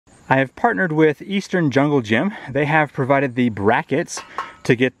I have partnered with Eastern Jungle Gym. They have provided the brackets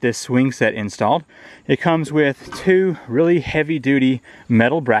to get this swing set installed. It comes with two really heavy-duty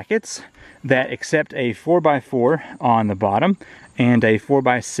metal brackets that accept a 4x4 on the bottom and a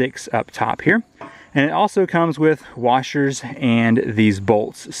 4x6 up top here. And it also comes with washers and these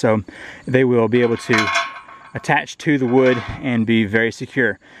bolts, so they will be able to attach to the wood and be very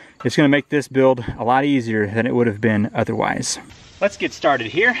secure. It's going to make this build a lot easier than it would have been otherwise. Let's get started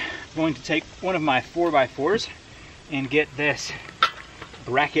here. I'm going to take one of my 4x4s and get this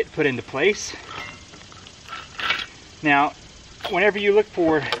bracket put into place. Now, whenever you look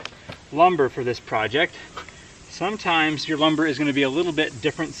for lumber for this project, sometimes your lumber is going to be a little bit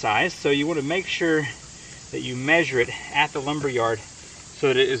different size, so you want to make sure that you measure it at the lumber yard so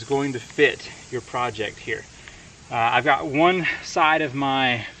that it is going to fit your project here. I've got one side of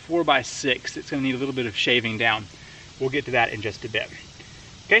my 4x6 that's going to need a little bit of shaving down. We'll get to that in just a bit.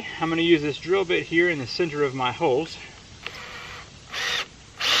 Okay, I'm going to use this drill bit here in the center of my holes.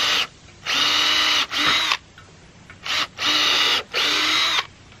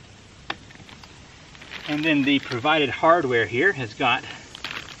 And then the provided hardware here has got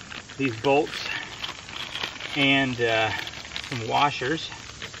these bolts and some washers.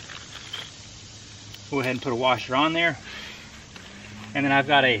 Go ahead and put a washer on there. And then I've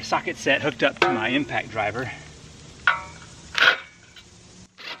got a socket set hooked up to my impact driver.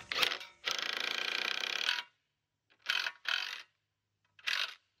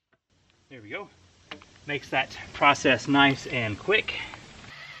 There we go. Makes that process nice and quick.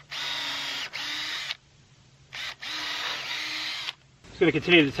 Going to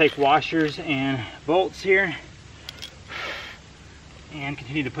continue to take washers and bolts here and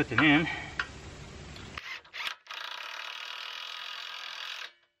continue to put them in.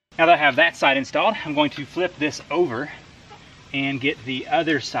 Now that I have that side installed, I'm going to flip this over and get the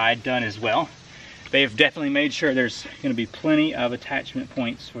other side done as well. They have definitely made sure there's going to be plenty of attachment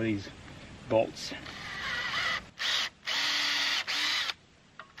points for these bolts.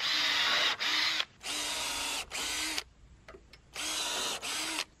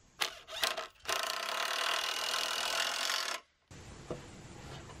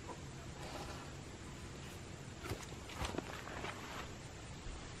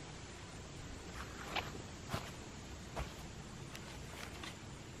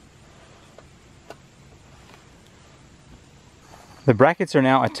 The brackets are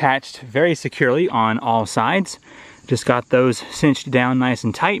now attached very securely on all sides. Just got those cinched down nice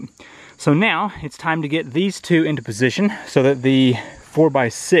and tight. So now it's time to get these two into position so that the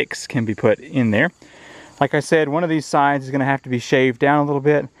 4x6 can be put in there. Like I said, one of these sides is going to have to be shaved down a little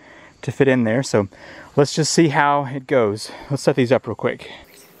bit to fit in there. So let's just see how it goes. Let's set these up real quick.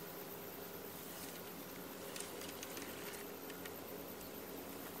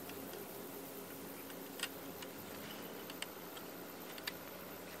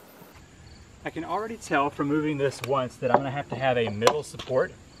 I can already tell from moving this once that I'm going to have a middle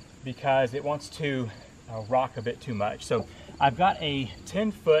support because it wants to rock a bit too much. So I've got a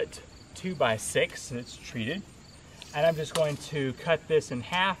 10-foot 2x6 that's treated, and I'm just going to cut this in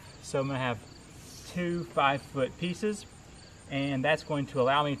half. So I'm going to have two 5-foot pieces, and that's going to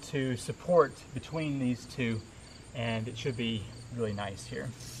allow me to support between these two, and it should be really nice here.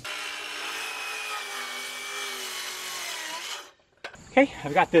 Okay,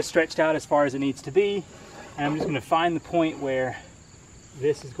 I've got this stretched out as far as it needs to be, and I'm just going to find the point where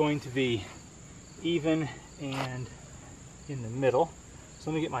this is going to be even and in the middle.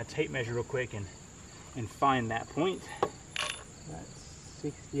 So let me get my tape measure real quick and find that point. That's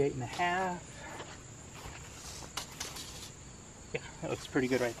 68.5. Yeah, that looks pretty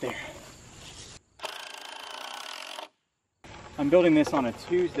good right there. I'm building this on a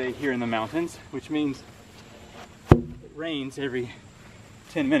Tuesday here in the mountains, which means it rains every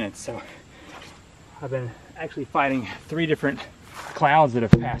 10 minutes, so I've been actually fighting 3 different clouds that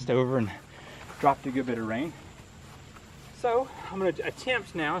have passed over and dropped a good bit of rain. So I'm going to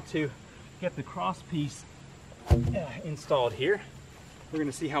attempt now to get the cross piece installed here. We're going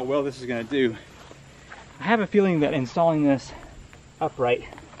to see how well this is going to do. I have a feeling that installing this upright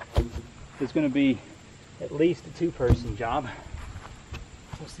is going to be at least a 2-person job.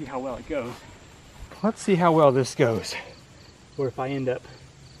 We'll see how well it goes. Let's see how well this goes, or if I end up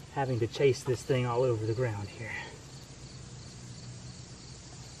having to chase this thing all over the ground here.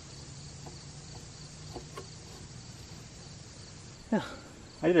 Well,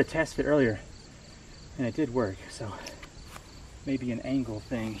 I did a test fit earlier and it did work, so maybe an angle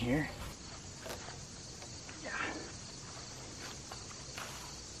thing here. Yeah.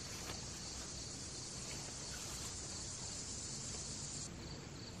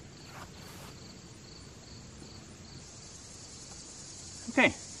 Okay,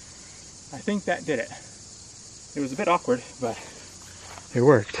 I think that did it. It was a bit awkward, but it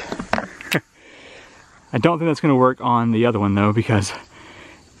worked. I don't think that's going to work on the other one though, because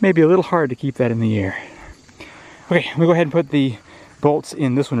it may be a little hard to keep that in the air. Okay, I'm gonna go ahead and put the bolts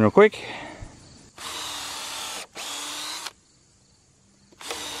in this one real quick.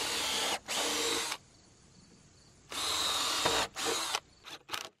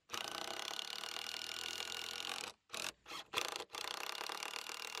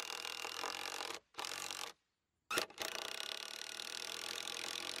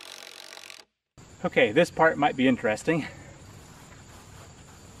 Okay, this part might be interesting.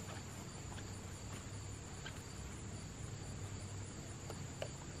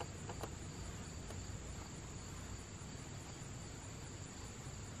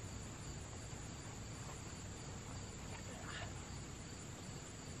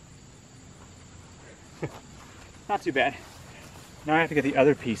 Not too bad. Now I have to get the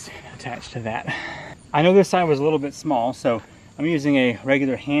other piece attached to that. I know this side was a little bit small, so I'm using a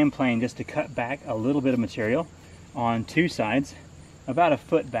regular hand plane just to cut back a little bit of material on two sides, about a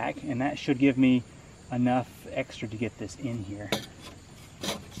foot back, and that should give me enough extra to get this in here.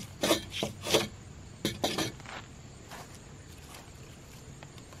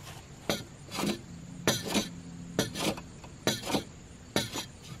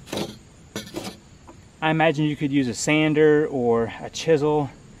 I imagine you could use a sander or a chisel,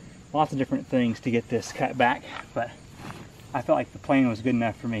 lots of different things to get this cut back, but I felt like the plane was good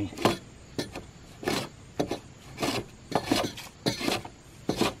enough for me.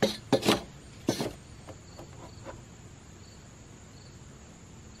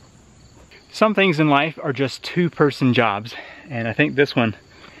 Some things in life are just two-person jobs, and I think this one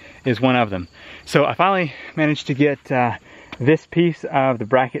is one of them. So I finally managed to get this piece of the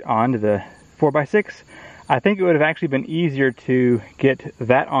bracket onto the 4x6. I think it would have actually been easier to get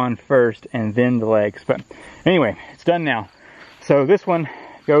that on first and then the legs, but anyway, it's done now. So this one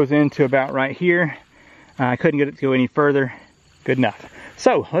goes into about right here. I couldn't get it to go any further. Good enough.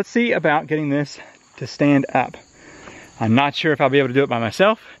 So let's see about getting this to stand up. I'm not sure if I'll be able to do it by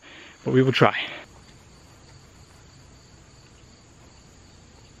myself, but we will try.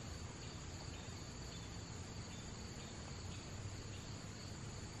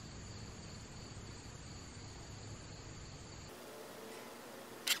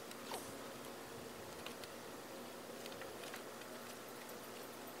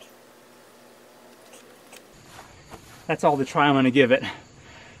 That's all the try I'm going to give it.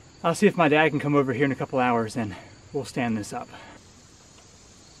 I'll see if my dad can come over here in a couple hours and we'll stand this up.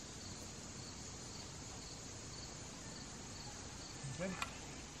 Good?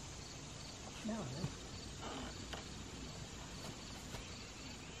 No,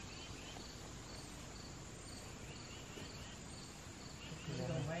 you're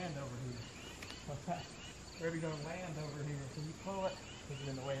going to land over here. What's that? Wherever you're going to land over here. Can you pull it? It's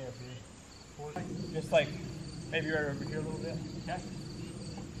in the way up here. Just like maybe right over here a little bit. Okay.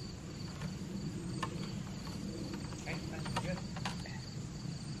 Okay, that's good.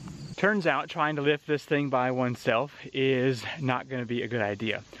 Turns out trying to lift this thing by oneself is not going to be a good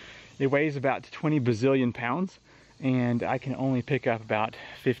idea. It weighs about 20 bazillion pounds, and I can only pick up about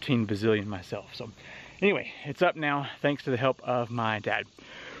 15 bazillion myself. So anyway, it's up now thanks to the help of my dad.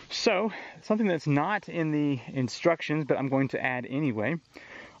 So something that's not in the instructions, but I'm going to add anyway.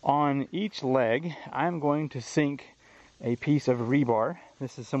 On each leg, I'm going to sink a piece of rebar.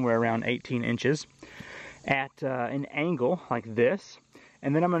 This is somewhere around 18 inches at an angle like this.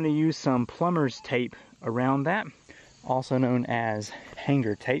 And then I'm going to use some plumber's tape around that, also known as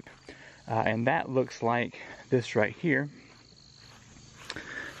hanger tape. And that looks like this right here.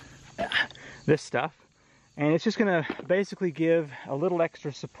 This stuff. And it's just going to basically give a little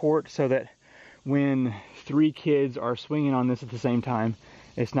extra support so that when three kids are swinging on this at the same time,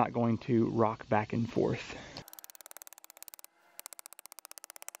 it's not going to rock back and forth.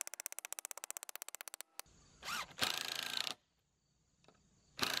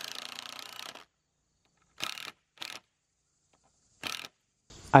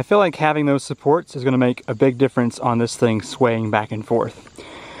 I feel like having those supports is going to make a big difference on this thing swaying back and forth.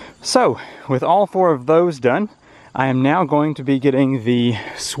 So, with all four of those done, I am now going to be getting the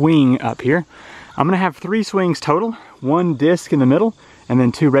swing up here. I'm going to have 3 swings total, 1 disc in the middle, and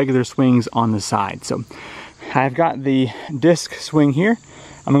then 2 regular swings on the side. So I've got the disc swing here.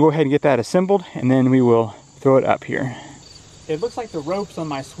 I'm gonna go ahead and get that assembled, and then we will throw it up here. It looks like the ropes on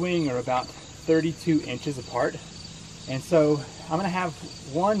my swing are about 32 inches apart. And so I'm gonna have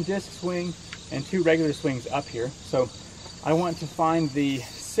 1 disc swing and 2 regular swings up here. So I want to find the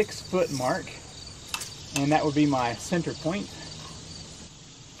 6-foot mark, and that would be my center point.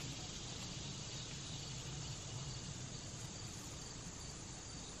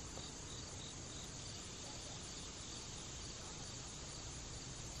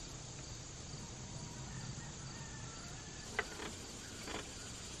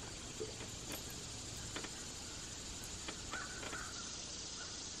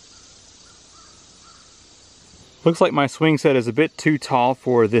 Looks like my swing set is a bit too tall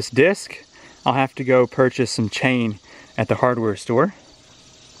for this disc. I'll have to go purchase some chain at the hardware store.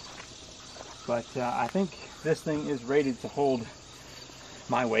 But I think this thing is rated to hold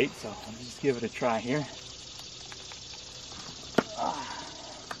my weight, so I'll just give it a try here.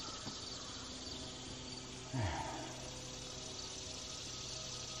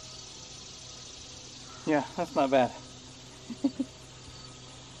 Yeah, that's not bad.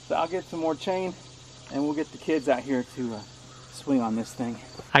 So I'll get some more chain and we'll get the kids out here to swing on this thing.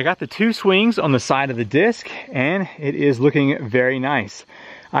 I got the 2 swings on the side of the disc and it is looking very nice.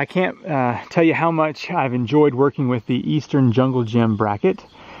 I can't tell you how much I've enjoyed working with the Eastern Jungle Gym bracket.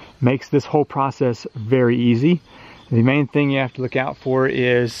 Makes this whole process very easy. The main thing you have to look out for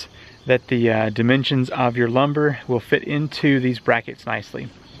is that the dimensions of your lumber will fit into these brackets nicely.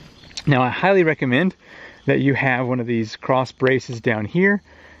 Now I highly recommend that you have one of these cross braces down here.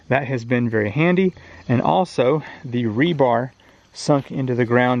 That has been very handy. And also the rebar sunk into the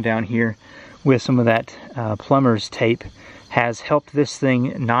ground down here with some of that plumber's tape has helped this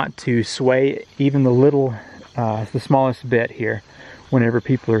thing not to sway even the smallest bit here whenever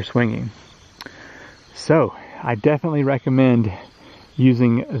people are swinging. So I definitely recommend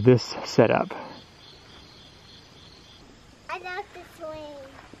using this setup. I love the swing.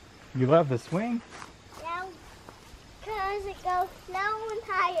 You love the swing? Yeah, because it goes low and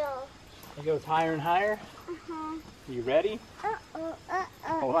higher. It goes higher and higher? Uh-huh. You ready? Uh-oh,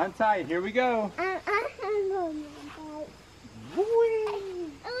 Hold on tight, here we go.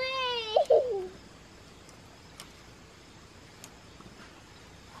 Whee!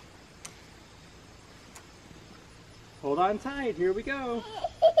 Hold on tight, here we go.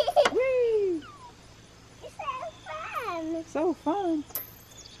 Whee! It's so fun. So fun.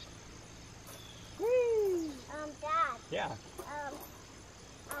 Whee! Dad. Yeah.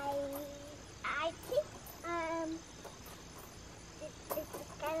 I think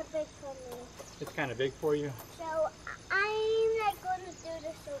it's kind of big for me. It's kind of big for you? So I'm not going to do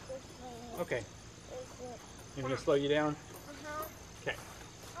the super swing. Okay. You're going to slow you down? Uh-huh. Okay.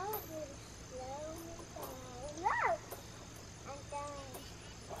 I want you to slow me down. No! I'm done.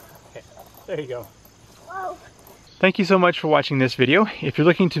 Okay, there you go. Whoa. Thank you so much for watching this video. If you're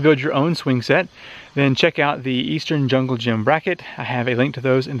looking to build your own swing set, then check out the Eastern Jungle Gym bracket. I have a link to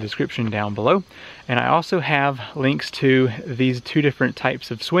those in the description down below. And I also have links to these 2 different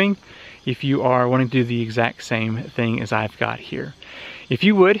types of swing if you are wanting to do the exact same thing as I've got here. If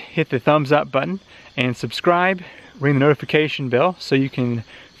you would, hit the thumbs up button and subscribe, ring the notification bell so you can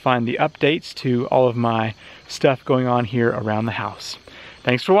find the updates to all of my stuff going on here around the house.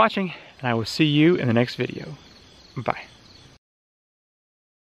 Thanks for watching, and I will see you in the next video. Bye.